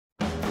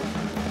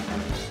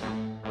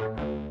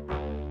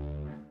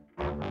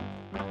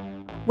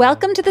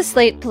Welcome to the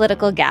Slate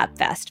Political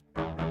Gabfest.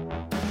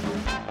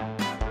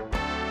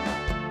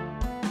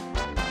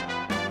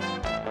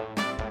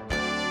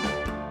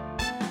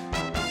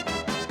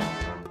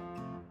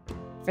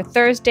 For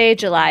Thursday,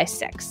 July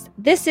 6th.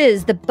 This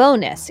is the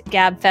bonus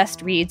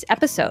Gabfest Reads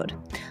episode.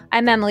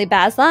 I'm Emily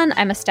Bazelon.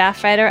 I'm a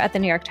staff writer at the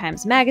New York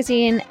Times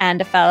Magazine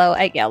and a fellow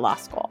at Yale Law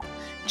School.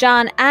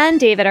 John and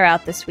David are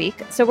out this week,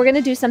 so we're going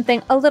to do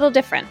something a little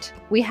different.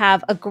 We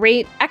have a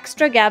great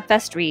extra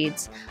Gabfest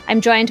Reads.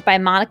 I'm joined by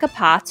Monica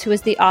Potts, who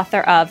is the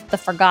author of The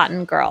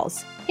Forgotten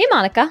Girls. Hey,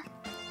 Monica.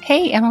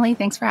 Hey, Emily.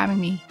 Thanks for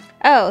having me.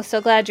 Oh, so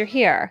glad you're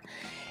here.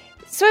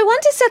 So I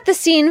want to set the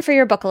scene for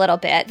your book a little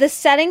bit. The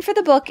setting for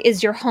the book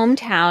is your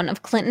hometown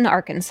of Clinton,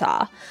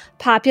 Arkansas.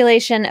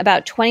 Population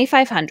about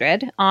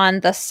 2,500 on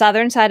the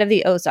southern side of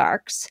the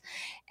Ozarks.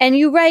 And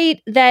you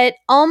write that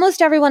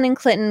almost everyone in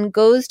Clinton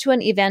goes to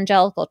an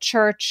evangelical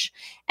church,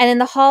 and in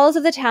the halls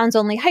of the town's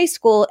only high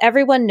school,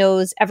 everyone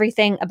knows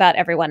everything about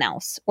everyone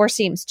else, or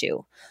seems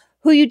to.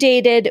 Who you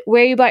dated,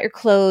 where you bought your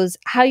clothes,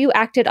 how you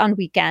acted on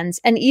weekends,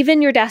 and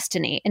even your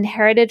destiny,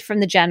 inherited from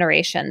the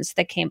generations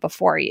that came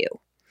before you.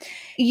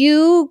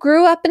 You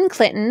grew up in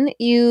Clinton.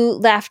 You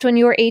left when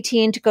you were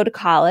 18 to go to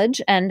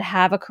college and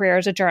have a career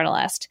as a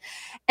journalist.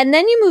 And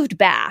then you moved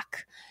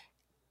back.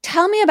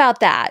 Tell me about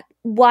that.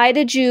 Why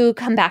did you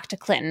come back to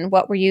Clinton?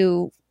 What were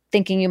you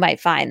thinking you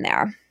might find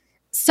there?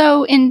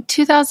 So in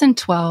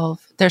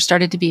 2012, there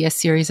started to be a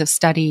series of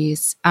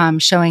studies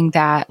showing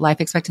that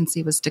life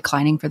expectancy was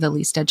declining for the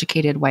least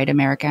educated white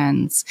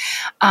Americans.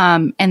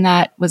 And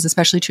that was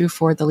especially true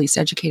for the least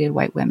educated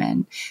white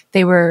women.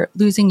 They were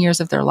losing years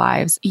of their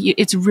lives.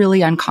 It's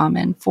really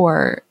uncommon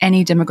for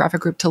any demographic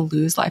group to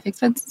lose life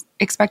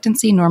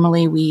expectancy.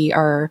 Normally, we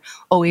are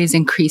always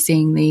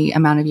increasing the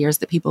amount of years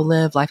that people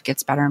live. Life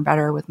gets better and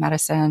better with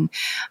medicine.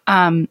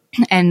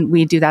 And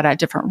we do that at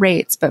different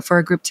rates. But for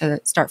a group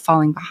to start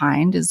falling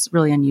behind is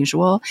really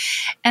unusual.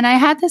 And I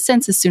had this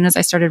sense as soon as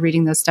I started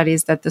reading those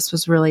studies that this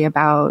was really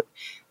about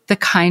the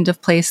kind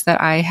of place that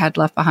I had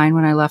left behind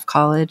when I left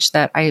college,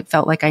 that I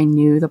felt like I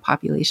knew the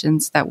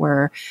populations that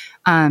were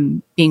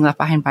being left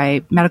behind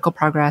by medical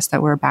progress,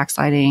 that were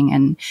backsliding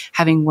and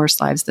having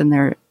worse lives than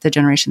the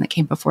generation that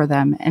came before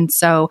them. And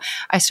so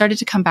I started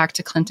to come back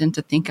to Clinton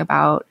to think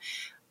about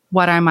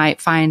what I might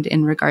find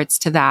in regards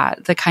to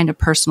that, the kind of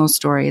personal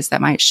stories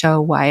that might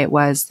show why it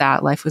was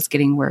that life was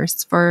getting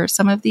worse for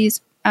some of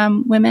these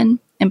women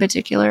in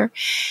particular.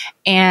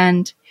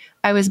 And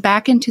I was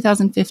back in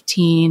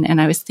 2015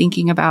 and I was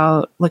thinking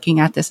about looking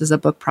at this as a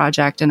book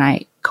project. And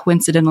I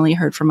coincidentally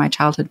heard from my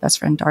childhood best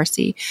friend,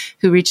 Darcy,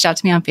 who reached out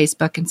to me on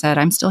Facebook and said,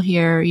 I'm still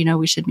here. You know,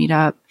 we should meet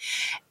up.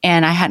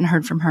 And I hadn't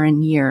heard from her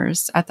in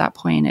years. At that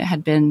point,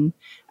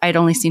 I'd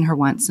only seen her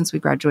once since we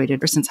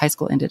graduated or since high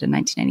school ended in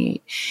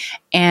 1998.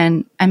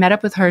 And I met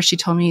up with her. She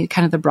told me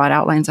kind of the broad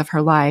outlines of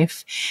her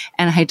life.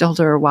 And I told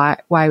her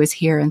why I was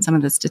here and some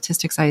of the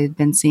statistics I had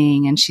been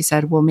seeing. And she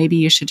said, well, maybe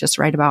you should just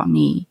write about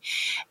me.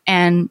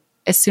 And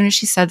as soon as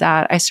she said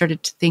that, I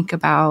started to think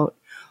about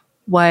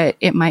what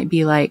it might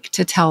be like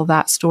to tell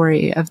that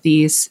story of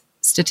these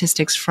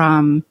statistics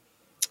from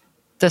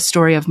the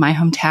story of my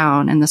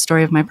hometown and the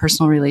story of my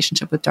personal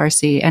relationship with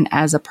Darcy, and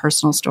as a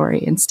personal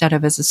story instead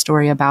of as a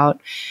story about,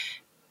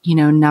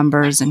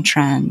 numbers and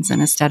trends,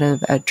 and instead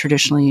of a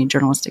traditionally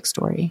journalistic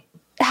story.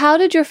 How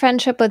did your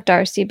friendship with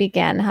Darcy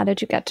begin? How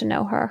did you get to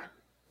know her?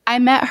 I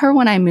met her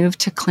when I moved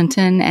to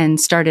Clinton and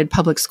started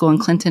public school in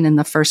Clinton in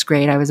the first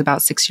grade. I was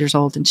about 6 years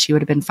old and she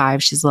would have been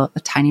 5. She's a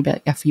tiny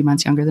bit, a few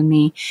months younger than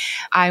me.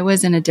 I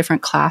was in a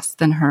different class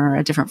than her,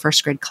 a different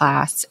first grade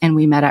class, and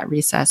we met at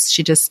recess.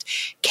 She just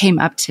came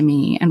up to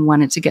me and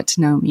wanted to get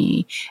to know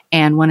me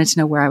and wanted to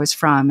know where I was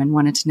from and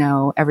wanted to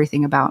know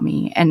everything about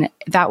me. And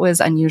that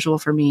was unusual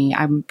for me.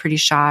 I'm pretty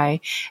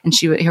shy. And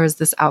here was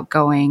this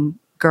outgoing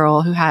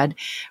girl who had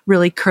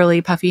really curly,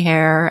 puffy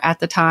hair at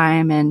the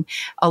time and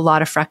a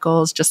lot of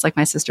freckles, just like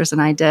my sisters and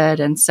I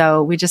did. And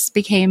so we just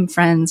became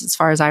friends as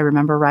far as I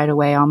remember right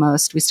away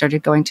almost. We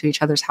started going to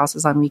each other's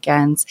houses on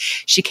weekends.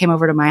 She came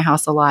over to my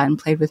house a lot and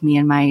played with me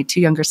and my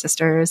 2 younger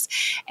sisters.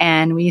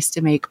 And we used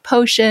to make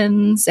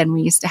potions and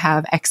we used to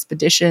have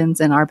expeditions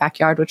in our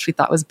backyard, which we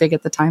thought was big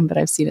at the time, but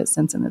I've seen it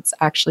since and it's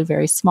actually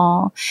very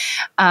small.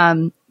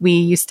 We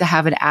used to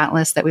have an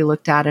atlas that we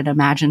looked at and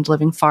imagined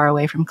living far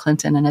away from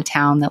Clinton in a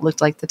town that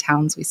looked like the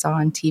towns we saw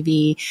on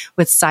TV,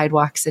 with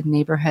sidewalks and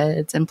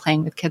neighborhoods and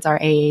playing with kids our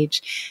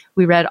age.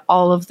 We read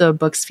all of the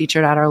books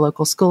featured at our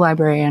local school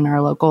library and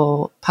our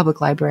local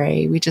public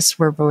library. We just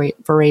were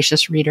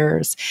voracious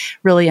readers,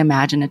 really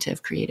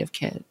imaginative, creative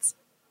kids.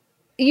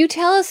 You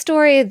tell a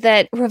story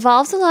that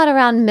revolves a lot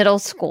around middle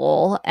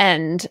school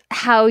and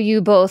how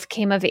you both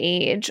came of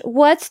age.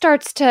 What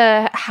starts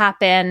to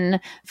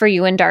happen for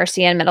you and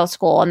Darcy in middle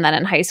school and then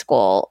in high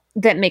school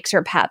that makes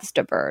your paths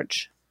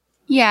diverge?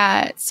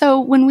 Yeah. So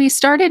when we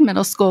started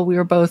middle school, we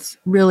were both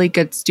really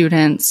good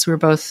students. We were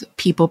both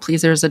people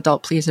pleasers,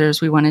 adult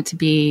pleasers. We wanted to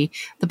be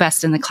the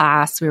best in the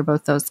class. We were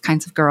both those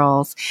kinds of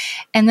girls.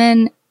 And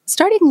then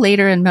starting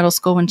later in middle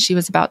school when she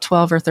was about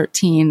 12 or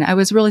 13, I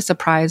was really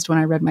surprised when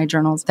I read my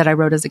journals that I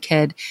wrote as a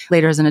kid.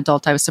 Later as an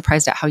adult, I was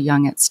surprised at how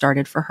young it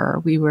started for her.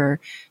 We were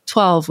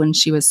 12 when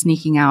she was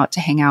sneaking out to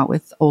hang out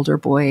with older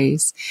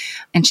boys.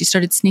 And she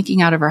started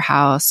sneaking out of her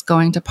house,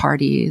 going to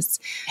parties,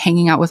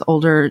 hanging out with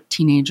older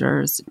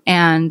teenagers.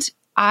 And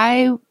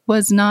I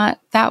was not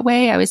that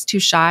way. I was too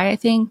shy, I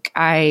think.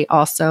 I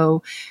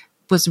also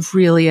was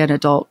really an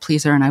adult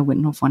pleaser and I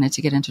wouldn't have wanted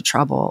to get into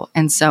trouble.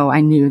 And so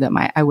I knew that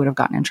I would have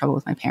gotten in trouble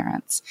with my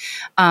parents.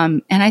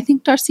 And I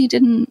think Darcy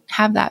didn't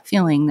have that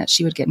feeling that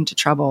she would get into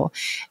trouble.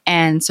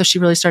 And so she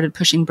really started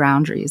pushing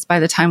boundaries. By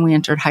the time we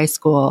entered high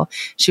school,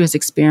 she was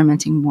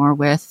experimenting more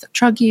with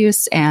drug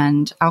use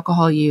and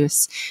alcohol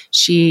use.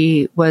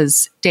 She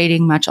was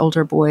dating much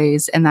older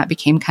boys, and that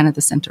became kind of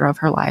the center of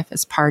her life,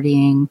 as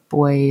partying,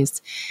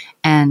 boys,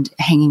 and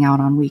hanging out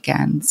on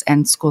weekends.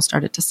 And school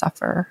started to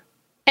suffer.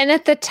 And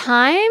at the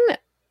time,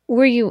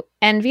 were you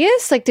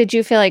envious? Like, did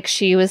you feel like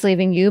she was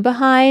leaving you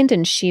behind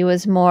and she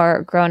was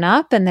more grown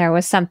up and there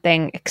was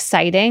something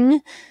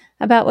exciting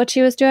about what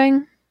she was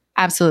doing?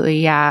 Absolutely.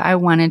 Yeah. I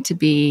wanted to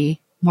be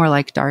more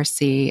like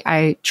Darcy.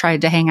 I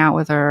tried to hang out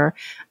with her.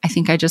 I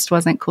think I just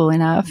wasn't cool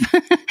enough.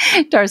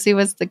 Darcy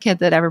was the kid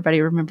that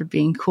everybody remembered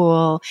being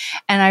cool.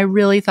 And I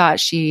really thought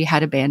she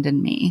had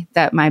abandoned me,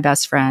 that my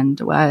best friend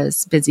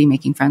was busy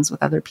making friends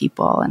with other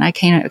people. And I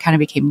kind of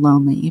became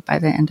lonely by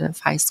the end of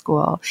high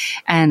school.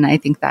 And I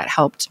think that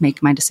helped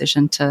make my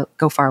decision to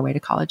go far away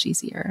to college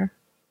easier.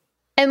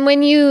 And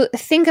when you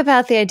think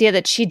about the idea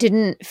that she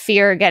didn't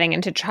fear getting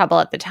into trouble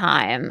at the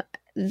time,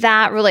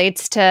 that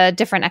relates to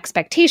different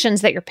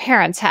expectations that your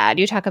parents had.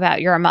 You talk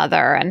about your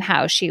mother and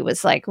how she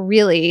was like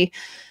really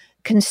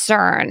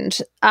concerned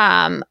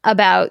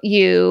about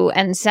you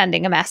and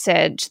sending a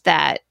message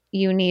that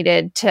you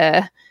needed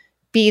to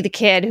be the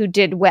kid who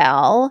did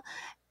well,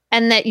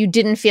 and that you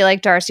didn't feel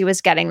like Darcy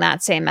was getting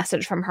that same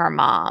message from her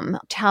mom.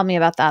 Tell me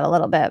about that a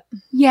little bit.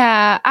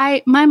 Yeah,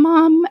 my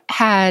mom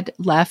had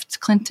left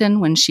Clinton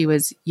when she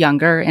was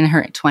younger, in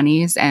her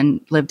 20s,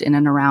 and lived in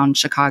and around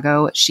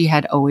Chicago. She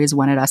had always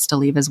wanted us to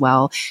leave as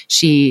well.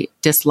 She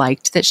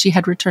disliked that she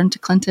had returned to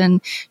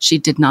Clinton. She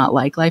did not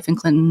like life in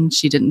Clinton.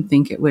 She didn't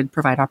think it would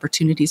provide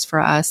opportunities for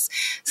us.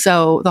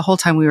 So the whole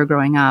time we were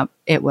growing up,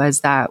 it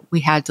was that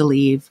we had to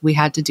leave. We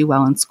had to do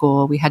well in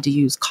school. We had to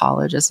use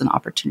college as an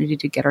opportunity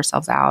to get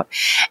ourselves out.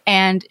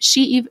 And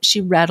she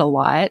read a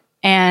lot.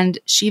 And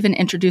she even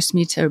introduced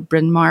me to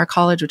Bryn Mawr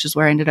College, which is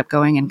where I ended up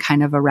going in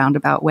kind of a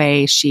roundabout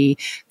way. She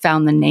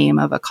found the name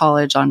of a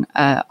college on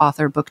an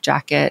author book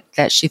jacket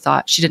that she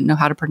thought she didn't know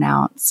how to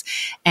pronounce.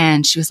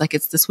 And she was like,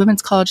 it's this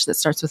women's college that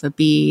starts with a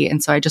B.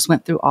 And so I just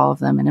went through all of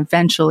them and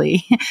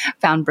eventually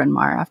found Bryn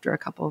Mawr after a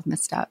couple of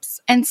missteps.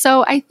 And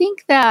so I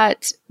think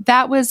that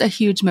was a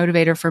huge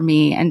motivator for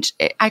me. And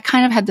I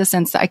kind of had the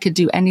sense that I could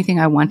do anything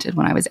I wanted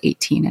when I was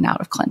 18 and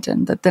out of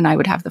Clinton, that then I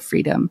would have the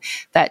freedom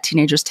that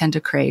teenagers tend to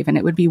crave, and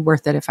it would be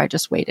worth it if I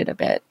just waited a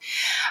bit.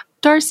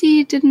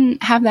 Darcy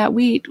didn't have that.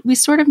 We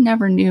sort of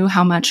never knew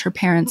how much her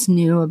parents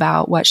knew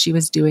about what she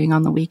was doing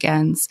on the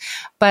weekends.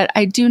 But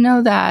I do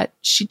know that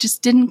she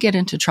just didn't get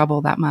into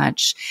trouble that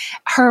much.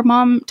 Her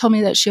mom told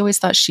me that she always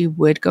thought she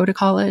would go to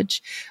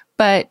college,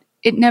 but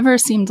it never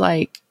seemed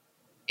like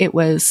it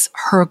was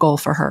her goal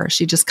for her.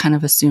 She just kind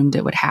of assumed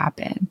it would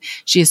happen.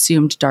 She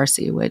assumed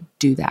Darcy would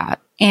do that.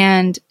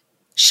 And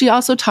she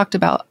also talked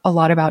a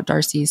lot about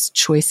Darcy's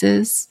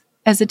choices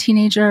as a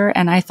teenager.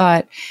 And I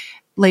thought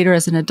later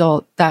as an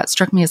adult, that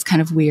struck me as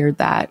kind of weird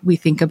that we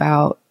think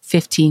about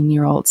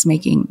 15-year-olds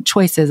making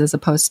choices as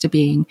opposed to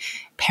being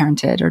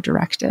parented or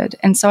directed.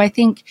 And so I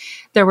think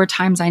there were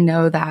times I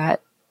know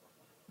that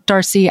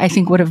Darcy, I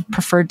think, would have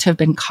preferred to have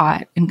been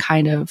caught and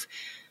kind of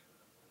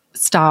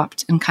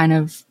stopped and kind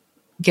of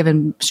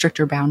given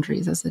stricter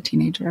boundaries as a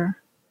teenager.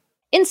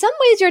 In some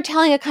ways, you're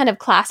telling a kind of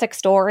classic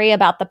story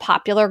about the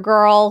popular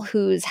girl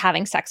who's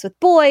having sex with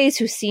boys,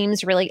 who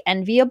seems really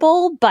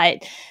enviable,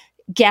 but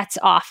gets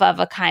off of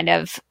a kind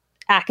of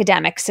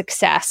academic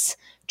success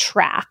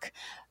track.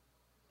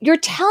 You're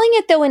telling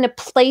it, though, in a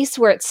place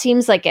where it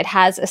seems like it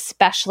has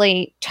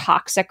especially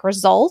toxic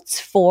results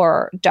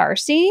for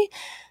Darcy.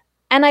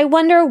 And I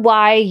wonder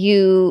why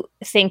you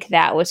think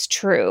that was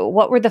true.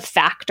 What were the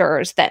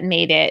factors that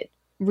made it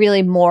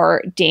really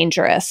more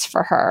dangerous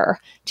for her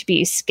to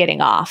be skidding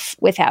off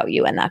without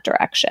you in that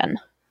direction?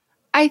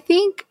 I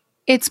think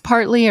it's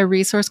partly a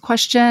resource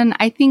question.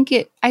 I think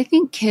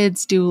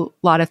kids do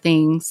a lot of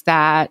things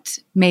that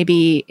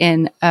maybe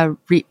in a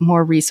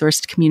more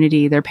resourced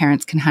community, their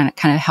parents can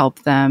kind of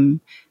help them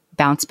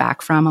bounce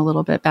back from a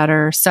little bit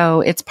better.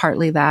 So it's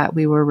partly that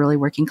we were really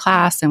working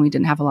class and we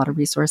didn't have a lot of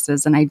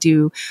resources. And I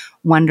do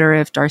wonder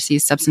if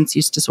Darcy's substance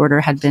use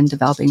disorder had been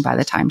developing by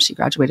the time she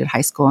graduated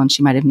high school, and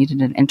she might have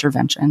needed an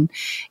intervention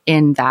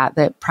in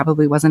that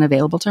probably wasn't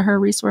available to her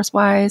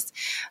resource-wise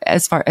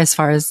as far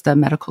as the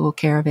medical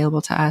care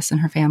available to us and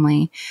her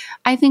family.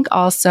 I think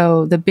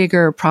also the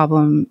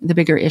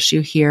bigger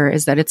issue here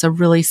is that it's a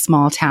really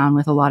small town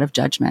with a lot of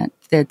judgment.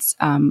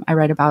 I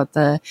read about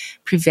the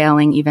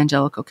prevailing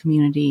evangelical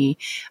community.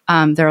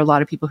 There are a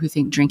lot of people who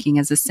think drinking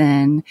is a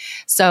sin.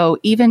 So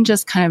even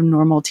just kind of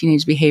normal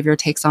teenage behavior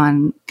takes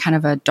on kind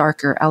of a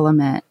darker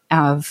element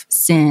of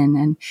sin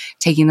and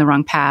taking the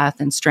wrong path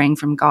and straying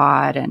from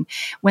God. And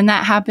when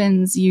that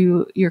happens,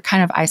 you're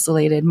kind of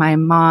isolated. My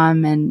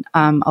mom and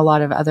a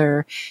lot of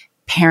other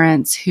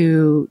parents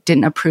who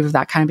didn't approve of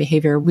that kind of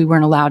behavior, we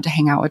weren't allowed to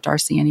hang out with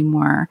Darcy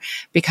anymore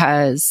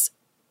because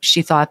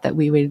she thought that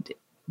we would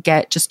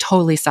get just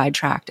totally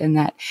sidetracked and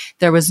that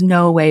there was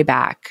no way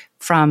back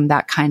from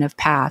that kind of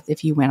path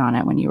if you went on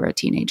it when you were a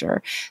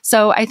teenager.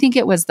 So I think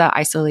it was the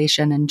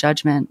isolation and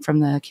judgment from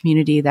the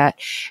community that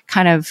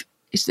kind of,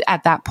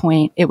 at that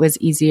point, it was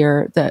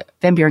easier. The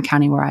Van Buren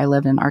County where I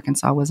lived in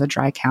Arkansas was a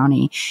dry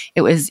county.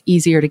 It was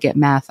easier to get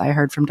meth, I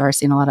heard from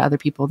Darcy and a lot of other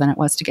people, than it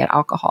was to get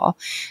alcohol.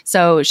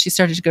 So she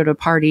started to go to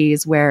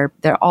parties where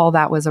all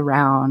that was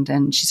around,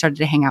 and she started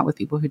to hang out with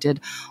people who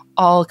did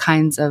all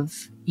kinds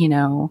of,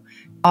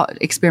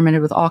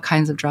 experimented with all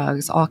kinds of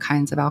drugs, all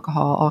kinds of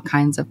alcohol, all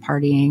kinds of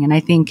partying. And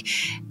I think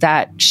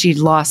that she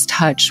lost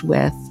touch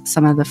with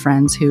some of the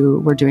friends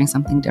who were doing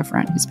something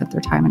different, who spent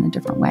their time in a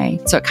different way.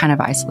 So it kind of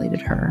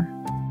isolated her.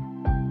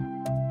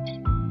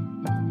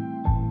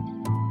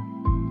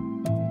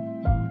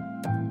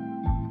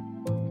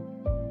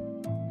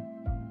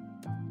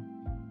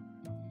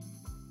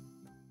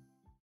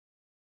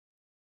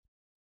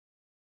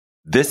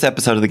 This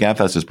episode of the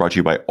Gabfest is brought to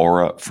you by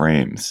Aura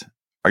Frames.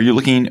 Are you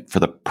looking for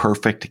the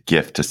perfect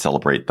gift to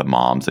celebrate the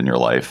moms in your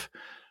life?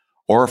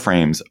 Aura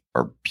Frames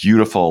are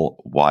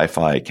beautiful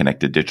Wi-Fi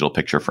connected digital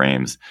picture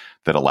frames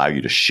that allow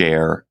you to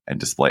share and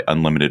display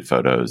unlimited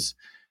photos.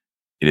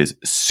 It is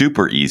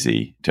super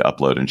easy to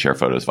upload and share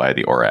photos via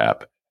the Aura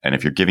app. And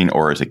if you're giving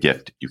Aura as a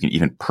gift, you can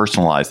even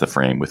personalize the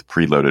frame with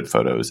preloaded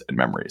photos and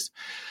memories.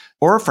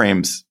 Aura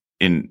Frames,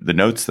 in the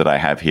notes that I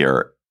have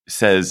here,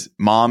 says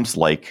moms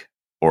like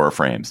Aura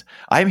Frames.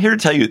 I'm here to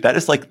tell you that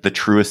is like the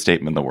truest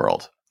statement in the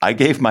world. I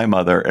gave my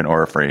mother an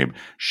Aura frame.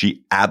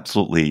 She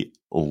absolutely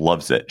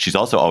loves it. She's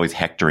also always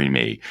hectoring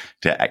me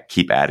to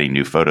keep adding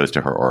new photos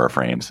to her Aura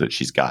frame so that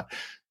she's got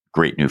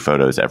great new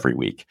photos every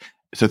week.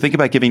 So think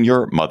about giving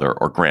your mother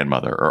or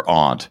grandmother or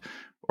aunt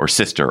or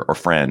sister or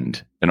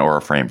friend an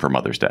Aura frame for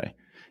Mother's Day.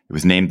 It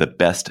was named the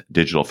best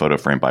digital photo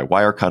frame by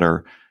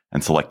Wirecutter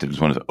and selected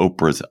as one of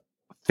Oprah's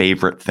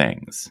favorite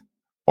things.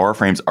 Aura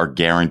frames are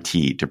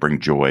guaranteed to bring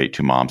joy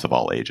to moms of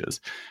all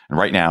ages. And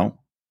right now,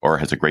 Aura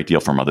has a great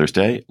deal for Mother's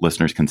Day.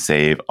 Listeners can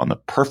save on the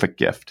perfect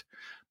gift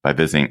by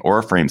visiting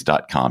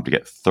auraframes.com to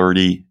get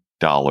 $30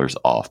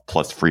 off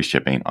plus free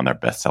shipping on their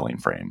best-selling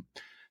frame.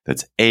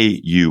 That's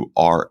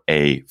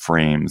AURA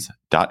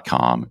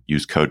frames.com.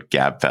 Use code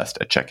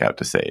GABFEST at checkout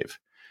to save.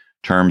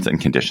 Terms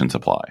and conditions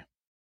apply.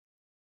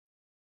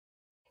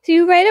 So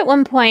you write at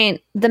one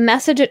point, the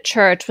message at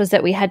church was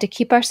that we had to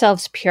keep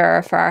ourselves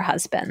pure for our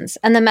husbands.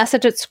 And the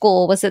message at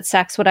school was that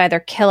sex would either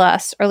kill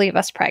us or leave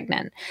us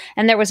pregnant.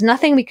 And there was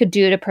nothing we could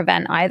do to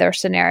prevent either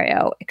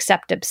scenario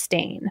except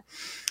abstain.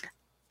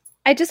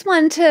 I just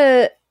wanted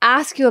to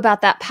ask you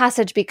about that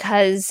passage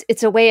because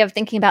it's a way of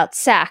thinking about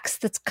sex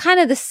that's kind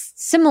of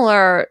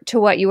similar to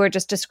what you were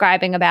just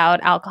describing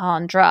about alcohol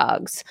and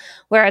drugs,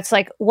 where it's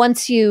like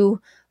once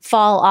you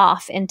fall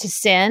off into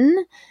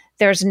sin,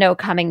 there's no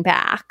coming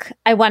back.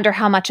 I wonder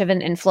how much of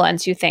an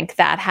influence you think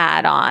that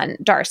had on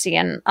Darcy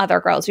and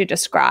other girls you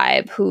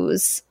describe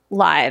whose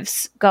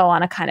lives go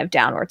on a kind of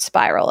downward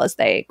spiral as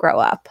they grow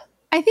up.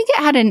 I think it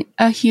had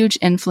a huge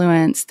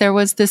influence. There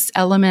was this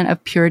element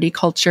of purity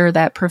culture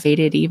that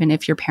pervaded even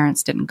if your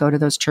parents didn't go to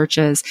those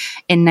churches.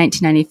 In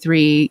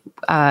 1993,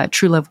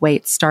 True Love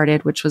Waits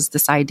started, which was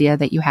this idea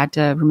that you had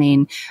to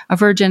remain a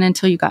virgin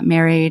until you got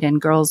married.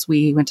 And girls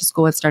we went to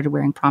school with started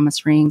wearing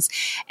promise rings.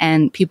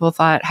 And people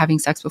thought having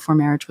sex before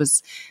marriage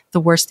was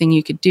the worst thing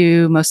you could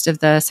do. Most of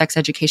the sex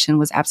education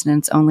was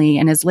abstinence only.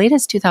 And as late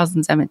as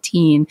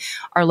 2017,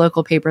 our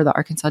local paper, the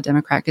Arkansas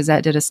Democrat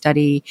Gazette, did a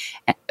study.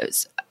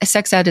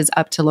 Sex ed is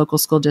up to local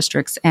school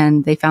districts,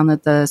 and they found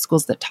that the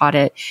schools that taught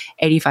it,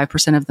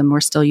 85% of them were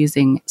still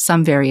using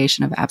some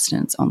variation of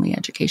abstinence-only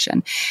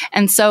education.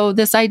 And so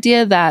this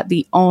idea that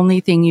the only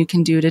thing you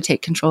can do to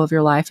take control of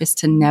your life is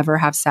to never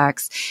have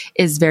sex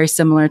is very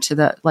similar to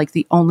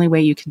the only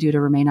way you can do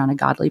to remain on a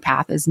godly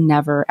path is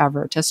never,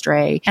 ever to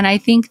stray. And I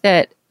think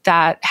that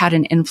had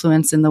an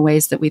influence in the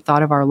ways that we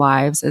thought of our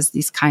lives as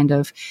these kind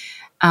of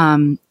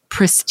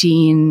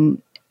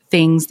pristine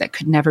things that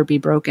could never be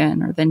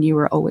broken, or then you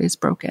were always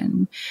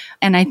broken.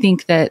 And I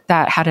think that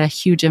that had a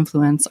huge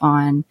influence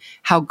on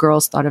how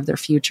girls thought of their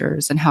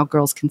futures and how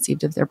girls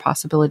conceived of their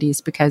possibilities.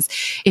 Because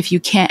if you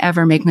can't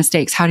ever make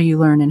mistakes, how do you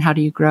learn and how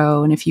do you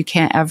grow? And if you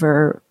can't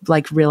ever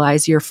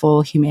realize your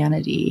full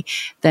humanity,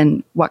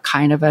 then what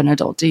kind of an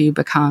adult do you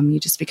become? You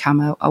just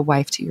become a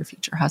wife to your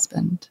future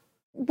husband.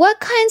 What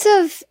kinds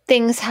of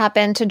things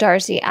happened to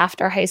Darcy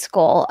after high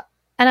school?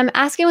 And I'm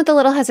asking with a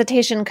little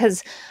hesitation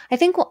because I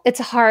think it's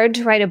hard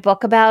to write a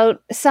book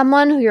about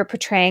someone who you're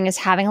portraying as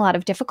having a lot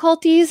of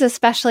difficulties,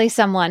 especially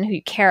someone who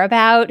you care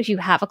about, who you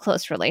have a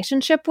close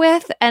relationship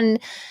with. And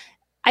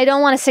I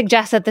don't want to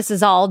suggest that this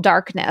is all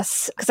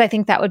darkness, because I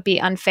think that would be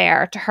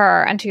unfair to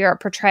her and to your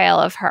portrayal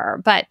of her.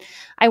 But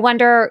I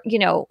wonder,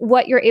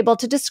 what you're able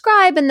to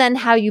describe, and then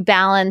how you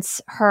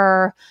balance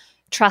her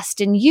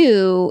trust in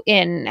you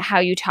in how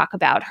you talk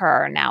about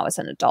her now as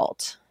an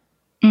adult.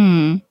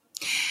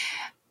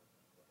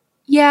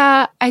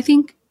 Yeah, I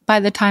think by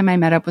the time I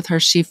met up with her,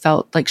 she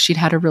felt like she'd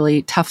had a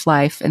really tough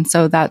life. And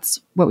so that's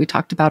what we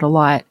talked about a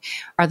lot,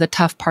 are the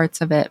tough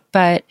parts of it.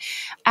 But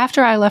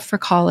after I left for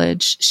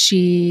college,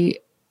 she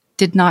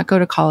did not go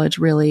to college,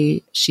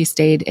 really. She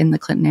stayed in the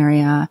Clinton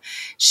area.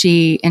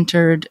 She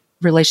entered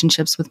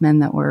relationships with men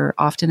that were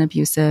often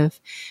abusive.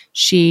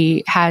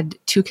 She had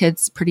 2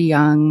 kids pretty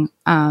young.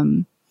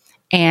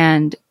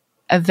 And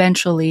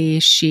eventually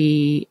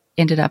she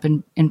ended up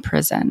in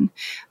prison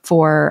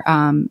for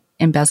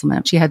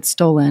embezzlement. She had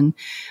stolen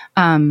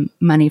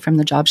money from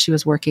the job she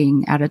was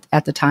working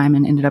at the time,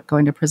 and ended up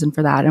going to prison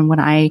for that. And when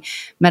I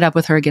met up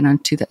with her again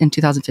in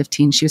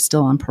 2015, she was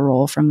still on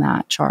parole from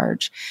that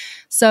charge.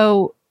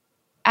 So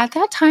at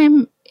that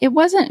time,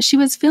 she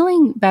was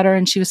feeling better,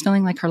 and she was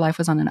feeling like her life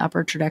was on an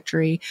upward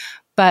trajectory,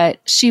 but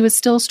she was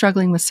still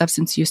struggling with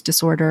substance use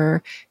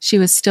disorder. She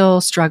was still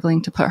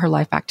struggling to put her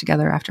life back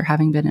together after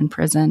having been in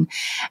prison.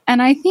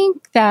 And I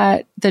think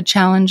that the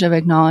challenge of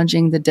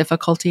acknowledging the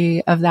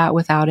difficulty of that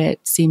without it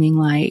seeming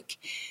like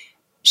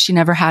she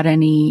never had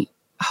any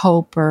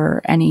hope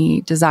or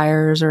any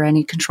desires or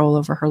any control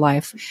over her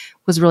life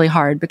was really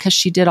hard, because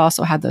she did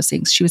also have those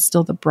things. She was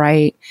still the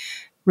bright,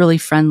 really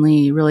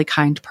friendly, really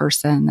kind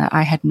person that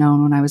I had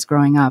known when I was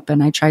growing up.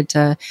 And I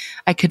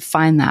could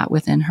find that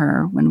within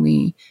her when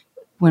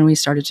we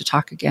started to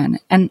talk again.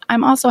 And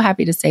I'm also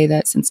happy to say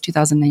that since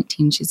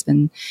 2019, she's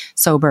been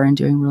sober and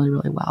doing really,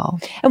 really well.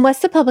 And what's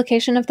the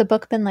publication of the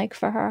book been like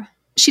for her?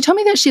 She told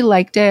me that she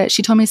liked it.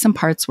 She told me some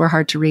parts were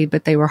hard to read,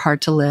 but they were hard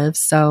to live.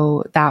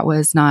 So that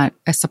was not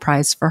a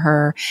surprise for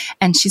her.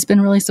 And she's been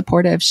really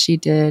supportive. She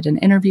did an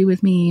interview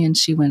with me, and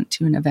she went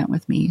to an event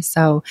with me.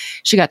 So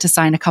she got to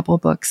sign a couple of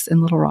books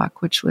in Little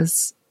Rock, which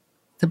was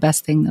the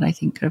best thing that I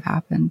think could have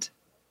happened.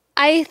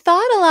 I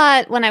thought a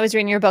lot when I was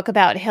reading your book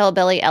about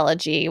Hillbilly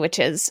Elegy, which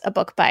is a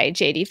book by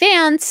J.D.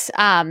 Vance,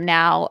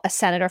 now a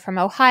senator from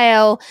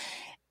Ohio,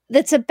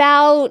 that's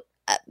about,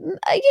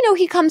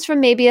 he comes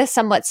from maybe a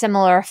somewhat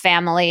similar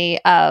family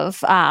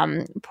of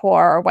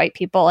poor white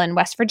people in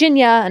West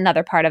Virginia,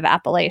 another part of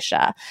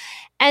Appalachia.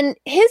 And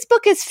his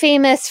book is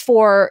famous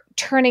for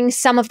turning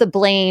some of the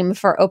blame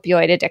for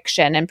opioid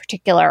addiction, in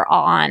particular,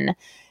 on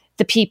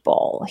the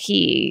people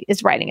he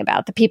is writing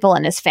about, the people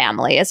in his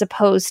family, as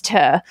opposed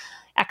to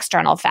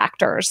external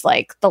factors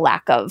like the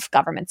lack of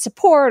government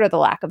support or the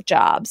lack of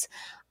jobs.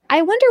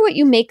 I wonder what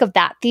you make of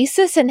that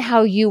thesis and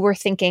how you were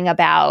thinking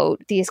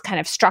about these kind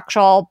of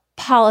structural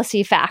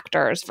policy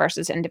factors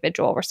versus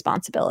individual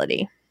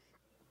responsibility.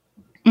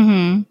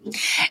 Mm-hmm.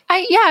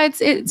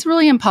 It's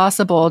really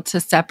impossible to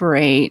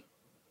separate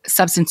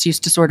substance use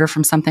disorder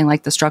from something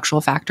like the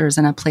structural factors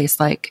in a place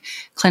like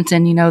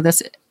Clinton.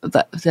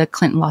 The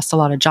Clinton lost a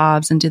lot of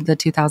jobs into the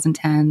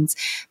 2010s.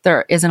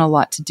 There isn't a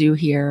lot to do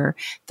here.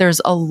 There's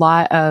a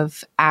lot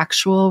of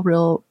actual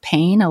real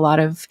pain. A lot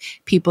of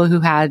people who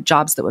had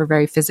jobs that were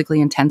very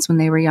physically intense when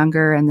they were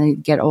younger, and they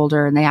get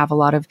older and they have a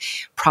lot of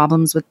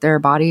problems with their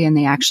body, and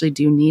they actually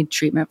do need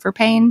treatment for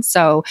pain.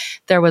 So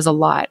there was a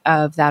lot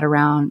of that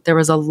around. There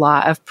was a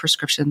lot of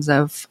prescriptions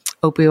of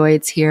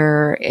opioids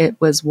here. It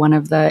was one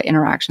of the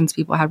interactions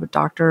people had with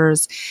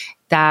doctors,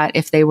 that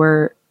if they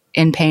were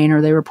in pain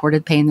or they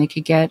reported pain, they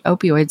could get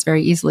opioids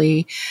very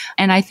easily.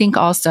 And I think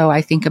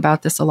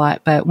about this a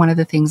lot, but one of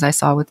the things I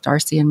saw with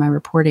Darcy in my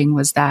reporting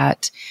was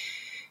that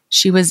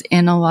she was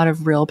in a lot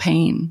of real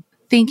pain.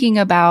 Thinking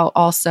about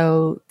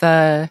also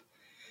the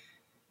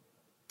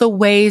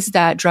ways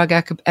that drug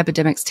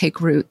epidemics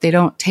take root. They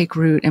don't take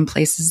root in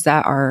places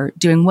that are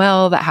doing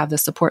well, that have the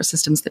support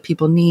systems that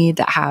people need,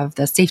 that have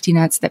the safety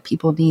nets that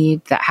people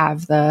need, that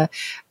have the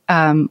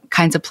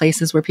kinds of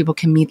places where people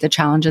can meet the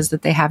challenges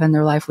that they have in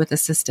their life with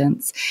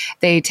assistance.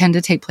 They tend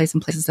to take place in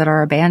places that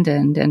are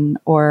abandoned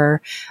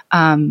or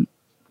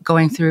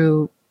going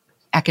through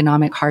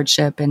economic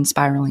hardship and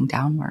spiraling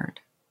downward.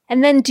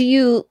 And then do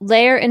you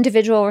layer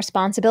individual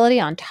responsibility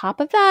on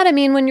top of that? I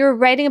mean, when you're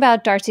writing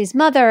about Darcy's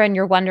mother and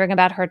you're wondering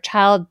about her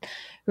child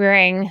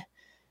rearing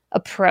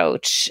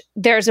approach,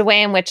 there's a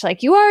way in which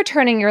you are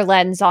turning your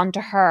lens onto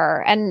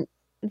her. And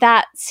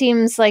that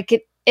seems like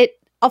it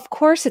of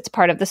course it's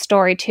part of the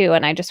story too.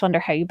 And I just wonder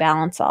how you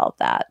balance all of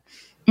that.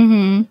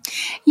 Mm-hmm.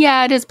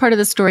 Yeah, it is part of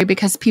the story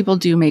because people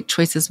do make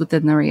choices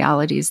within the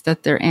realities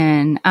that they're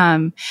in.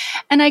 And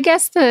I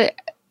guess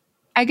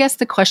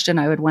the question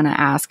I would want to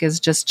ask is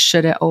just,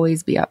 should it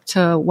always be up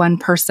to one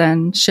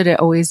person? Should it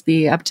always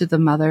be up to the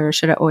mother?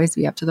 Should it always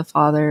be up to the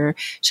father?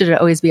 Should it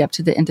always be up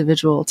to the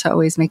individual to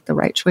always make the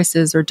right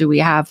choices? Or do we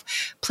have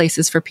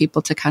places for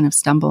people to kind of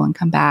stumble and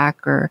come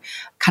back, or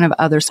kind of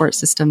other support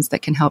systems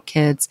that can help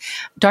kids?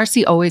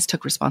 Darcy always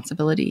took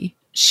responsibility.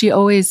 She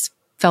always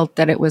felt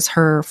that it was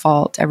her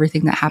fault,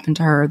 everything that happened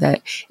to her,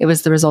 that it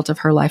was the result of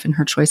her life and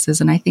her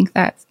choices. And I think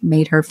that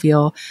made her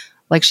feel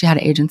like she had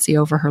agency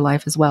over her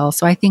life as well.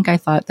 So I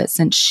thought that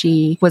since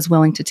she was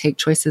willing to take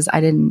choices,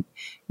 I didn't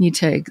need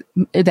to,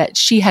 that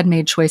she had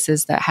made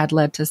choices that had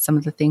led to some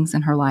of the things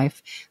in her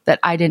life, that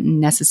I didn't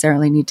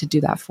necessarily need to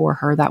do that for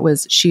her.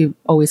 She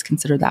always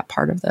considered that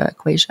part of the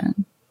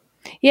equation.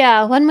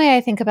 Yeah, one way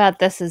I think about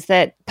this is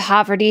that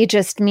poverty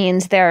just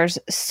means there's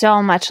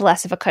so much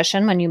less of a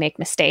cushion when you make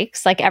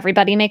mistakes. Like,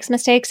 everybody makes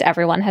mistakes.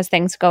 Everyone has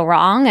things go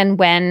wrong. And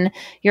when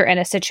you're in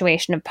a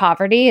situation of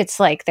poverty, it's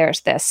like there's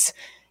this,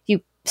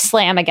 you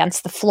slam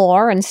against the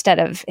floor instead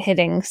of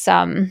hitting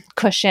some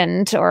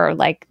cushioned or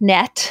like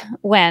net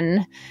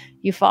when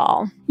you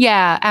fall.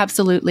 Yeah,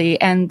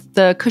 absolutely. And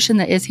the cushion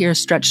that is here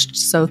is stretched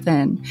so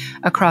thin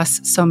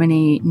across so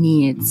many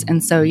needs.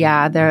 And so,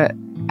 yeah,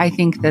 I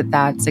think that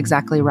that's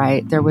exactly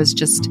right. There was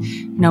just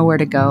nowhere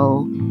to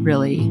go,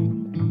 really.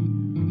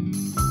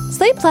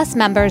 Slate Plus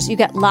members, you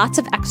get lots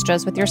of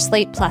extras with your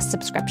Slate Plus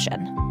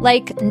subscription,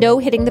 like no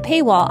hitting the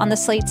paywall on the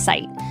Slate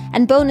site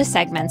and bonus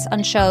segments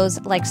on shows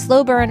like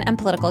Slow Burn and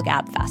Political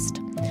Gabfest.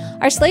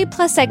 Our Slate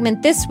Plus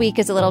segment this week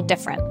is a little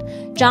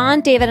different.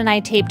 John, David, and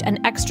I taped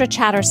an extra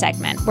chatter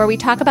segment where we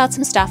talk about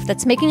some stuff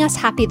that's making us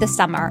happy this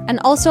summer, and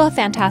also a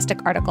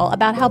fantastic article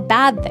about how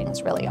bad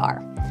things really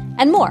are,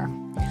 and more.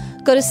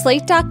 Go to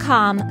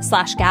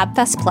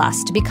slate.com/Gabfest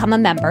Plus to become a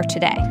member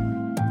today.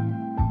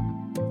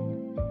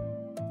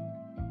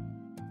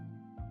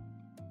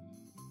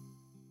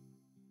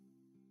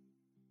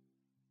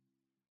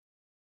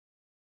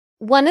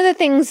 One of the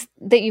things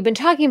that you've been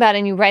talking about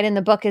and you write in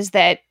the book is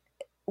that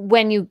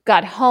when you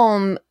got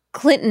home,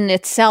 Clinton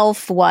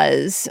itself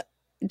was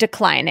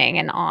declining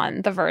and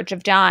on the verge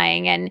of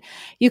dying. And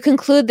you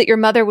conclude that your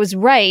mother was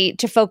right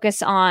to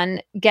focus on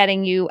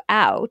getting you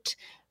out,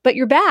 but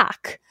you're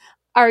back.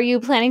 Are you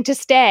planning to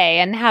stay?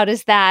 And how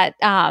does that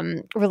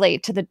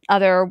relate to the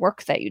other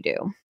work that you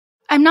do?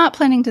 I'm not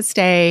planning to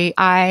stay.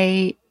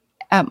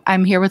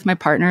 I'm here with my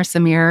partner,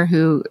 Samir,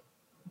 who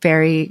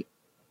very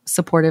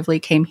supportively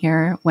came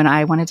here when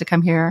I wanted to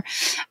come here.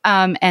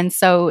 And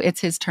so it's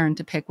his turn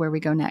to pick where we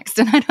go next.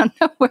 And I don't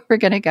know where we're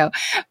going to go.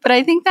 But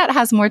I think that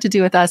has more to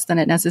do with us than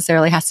it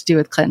necessarily has to do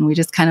with Clinton. We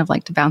just kind of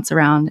like to bounce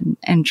around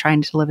and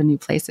trying to live in new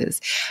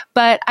places.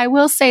 But I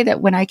will say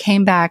that when I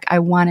came back, I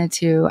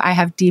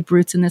have deep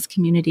roots in this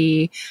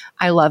community.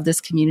 I love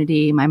this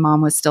community. My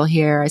mom was still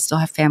here. I still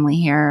have family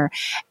here.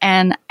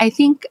 And I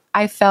think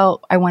I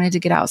felt I wanted to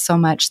get out so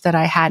much that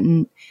I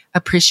hadn't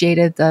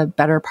appreciated the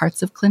better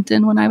parts of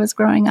Clinton when I was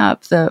growing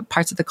up, the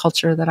parts of the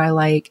culture that I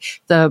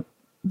like.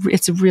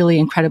 It's really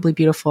incredibly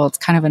beautiful. It's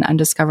kind of an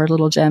undiscovered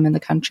little gem in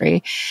the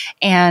country.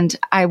 And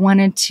I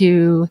wanted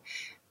to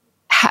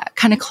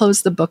kind of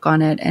close the book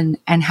on it and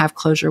have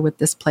closure with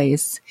this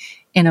place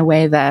in a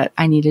way that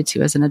I needed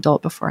to as an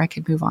adult before I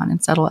could move on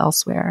and settle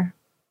elsewhere.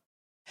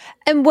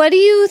 And what do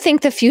you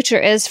think the future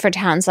is for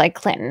towns like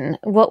Clinton?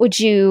 What would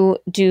you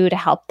do to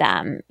help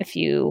them if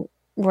you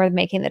were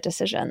making the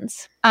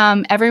decisions?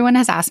 Everyone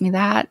has asked me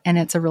that, and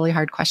it's a really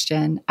hard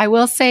question. I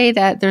will say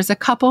that there's a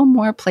couple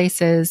more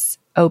places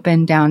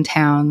open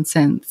downtown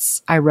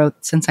since I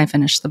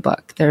finished the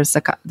book. There's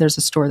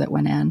a store that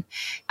went in.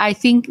 I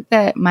think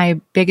that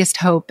my biggest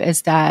hope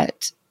is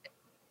that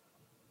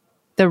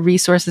the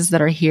resources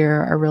that are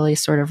here are really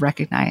sort of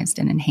recognized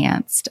and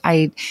enhanced.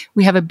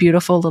 We have a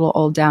beautiful little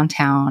old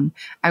downtown.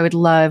 I would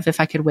love if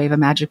I could wave a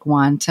magic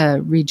wand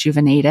to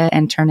rejuvenate it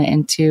and turn it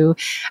into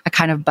a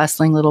kind of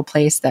bustling little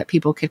place that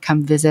people could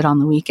come visit on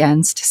the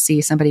weekends to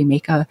see somebody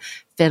make a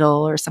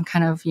fiddle or some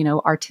kind of,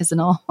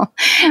 artisanal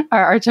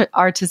or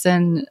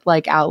artisan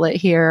like outlet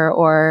here,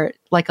 or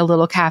like a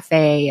little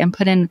cafe,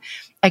 and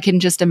I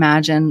can just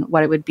imagine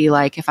what it would be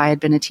like if I had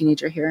been a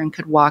teenager here and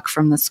could walk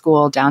from the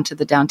school down to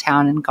the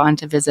downtown and gone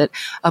to visit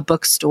a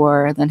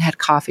bookstore, then had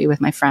coffee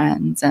with my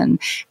friends and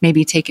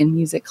maybe taken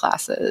music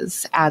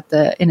classes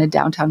in a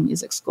downtown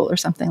music school or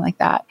something like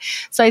that.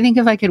 So I think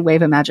if I could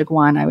wave a magic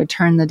wand, I would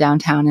turn the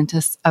downtown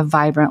into a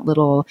vibrant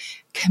little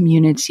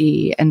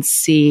community and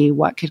see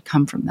what could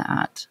come from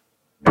that.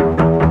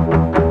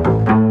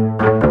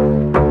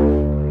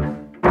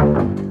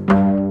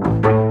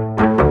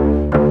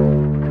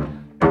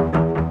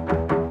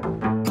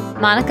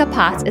 Monica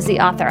Potts is the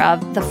author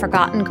of The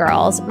Forgotten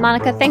Girls.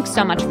 Monica, thanks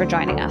so much for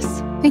joining us.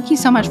 Thank you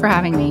so much for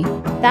having me.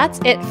 That's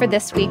it for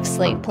this week's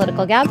Slate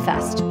Political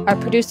Gabfest. Our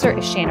producer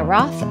is Shana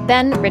Roth.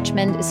 Ben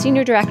Richmond is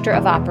Senior Director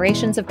of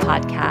Operations of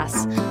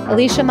Podcasts.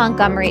 Alicia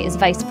Montgomery is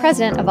Vice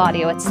President of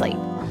Audio at Slate.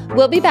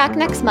 We'll be back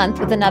next month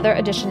with another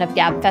edition of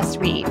Gabfest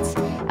Reads,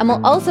 and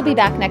we'll also be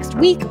back next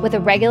week with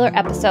a regular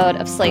episode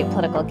of Slate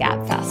Political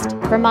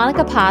Gabfest. For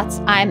Monica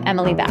Potts, I'm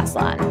Emily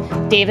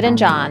Bazelon. David and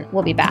John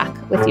will be back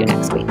with you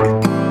next week.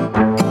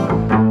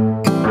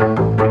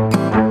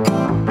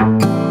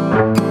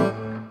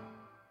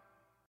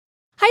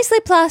 Hi,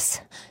 Slate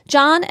Plus.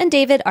 John and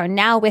David are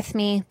now with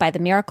me by the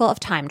miracle of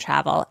time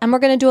travel, and we're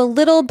going to do a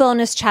little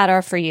bonus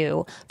chatter for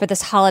you for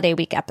this holiday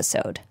week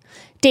episode.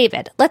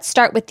 David, let's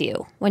start with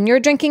you. When you're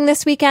drinking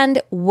this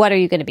weekend, what are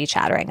you going to be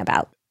chattering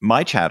about?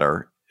 My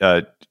chatter,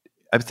 I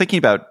was thinking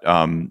about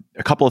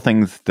a couple of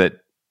things that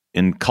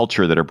in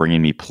culture that are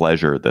bringing me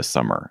pleasure this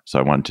summer. So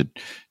I wanted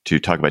to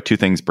talk about two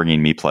things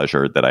bringing me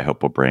pleasure that I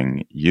hope will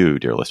bring you,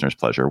 dear listeners,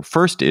 pleasure.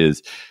 First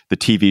is the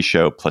TV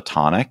show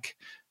Platonic,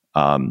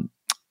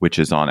 which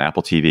is on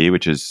Apple TV,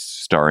 which is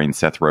starring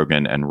Seth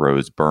Rogen and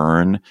Rose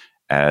Byrne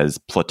as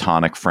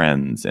platonic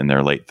friends in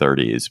their late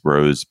 30s.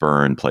 Rose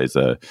Byrne plays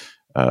a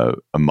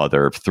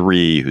mother of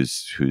three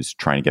who's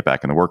trying to get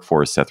back in the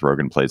workforce. Seth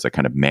Rogen plays a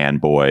kind of man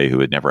boy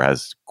who never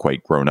has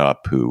quite grown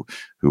up, who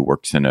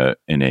works in a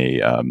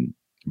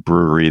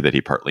brewery that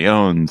he partly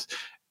owns.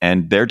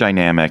 And their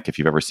dynamic, if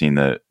you've ever seen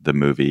the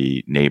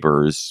movie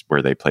Neighbors,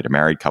 where they played a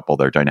married couple,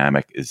 their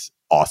dynamic is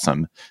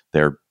awesome.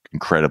 They're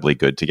incredibly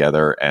good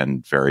together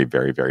and very,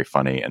 very, very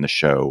funny. And the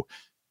show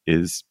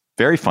is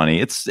very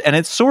funny. It's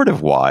sort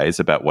of wise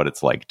about what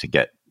it's like to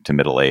get to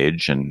middle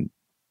age and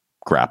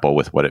grapple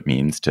with what it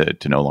means to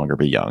no longer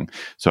be young.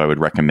 So I would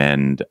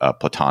recommend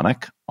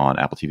Platonic on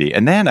Apple TV.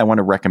 And then I want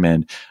to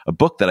recommend a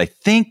book that I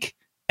think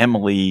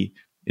Emily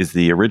is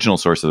the original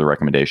source of the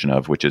recommendation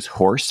of, which is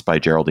Horse by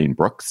Geraldine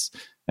Brooks.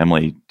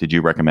 Emily, did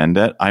you recommend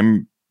it?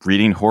 I'm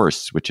reading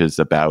Horse, which is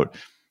about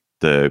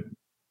the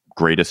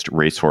greatest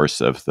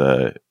racehorse of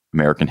the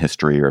American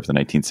history or of the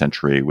 19th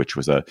century, which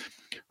was a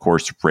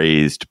horse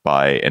raised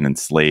by an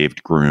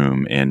enslaved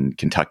groom in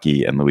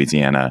Kentucky and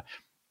Louisiana.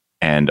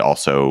 And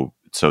also,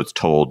 so it's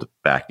told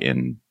back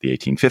in the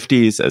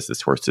 1850s as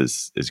this horse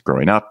is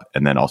growing up,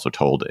 and then also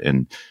told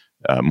in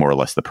more or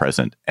less the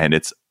present. And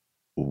it's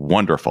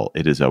wonderful.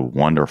 It is a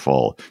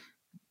wonderful,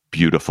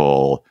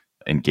 beautiful,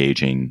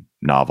 engaging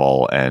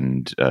novel.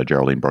 And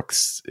Geraldine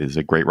Brooks is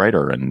a great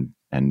writer and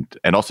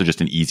also just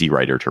an easy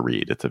writer to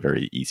read. It's a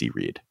very easy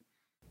read.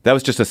 That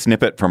was just a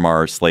snippet from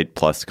our Slate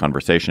Plus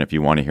conversation. If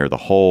you want to hear the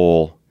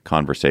whole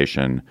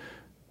conversation,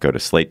 go to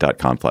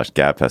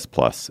slate.com/Gabfest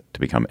Plus to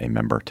become a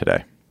member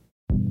today.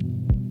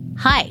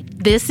 Hi,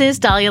 this is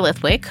Dahlia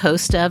Lithwick,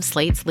 host of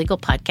Slate's legal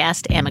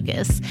podcast,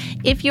 Amicus.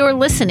 If you're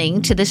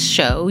listening to this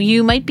show,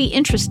 you might be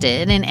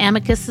interested in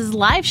Amicus's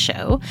live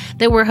show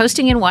that we're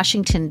hosting in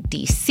Washington,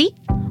 D.C.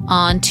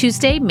 on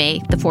Tuesday, May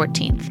the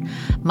 14th.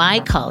 My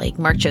colleague,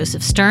 Mark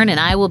Joseph Stern, and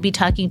I will be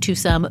talking to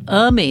some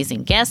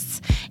amazing guests,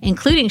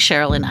 including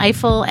Sherilyn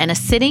Ifill and a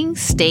sitting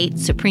state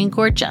Supreme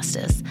Court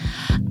justice,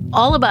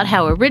 all about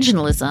how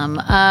originalism,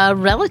 a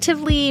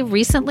relatively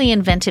recently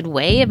invented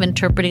way of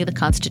interpreting the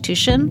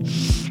Constitution,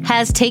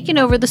 has taken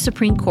over the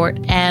Supreme Court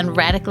and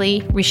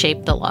radically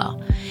reshaped the law.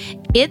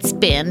 It's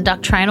been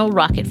doctrinal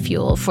rocket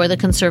fuel for the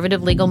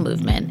conservative legal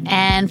movement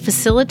and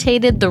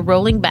facilitated the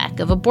rolling back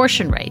of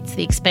abortion rights,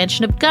 the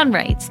expansion of gun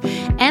rights,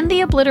 and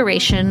the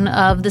obliteration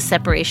of the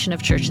separation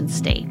of church and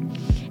state.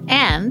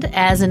 And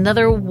as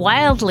another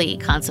wildly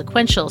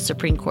consequential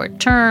Supreme Court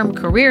term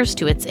careers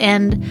to its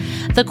end,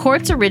 the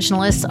court's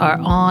originalists are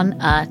on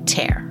a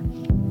tear.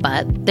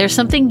 But there's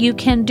something you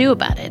can do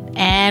about it,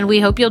 and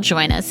we hope you'll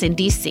join us in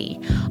D.C.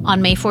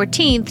 on May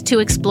 14th to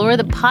explore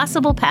the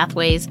possible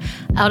pathways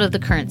out of the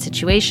current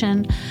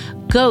situation.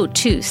 Go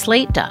to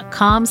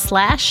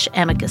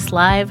slate.com/Amicus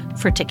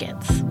Live for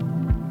tickets.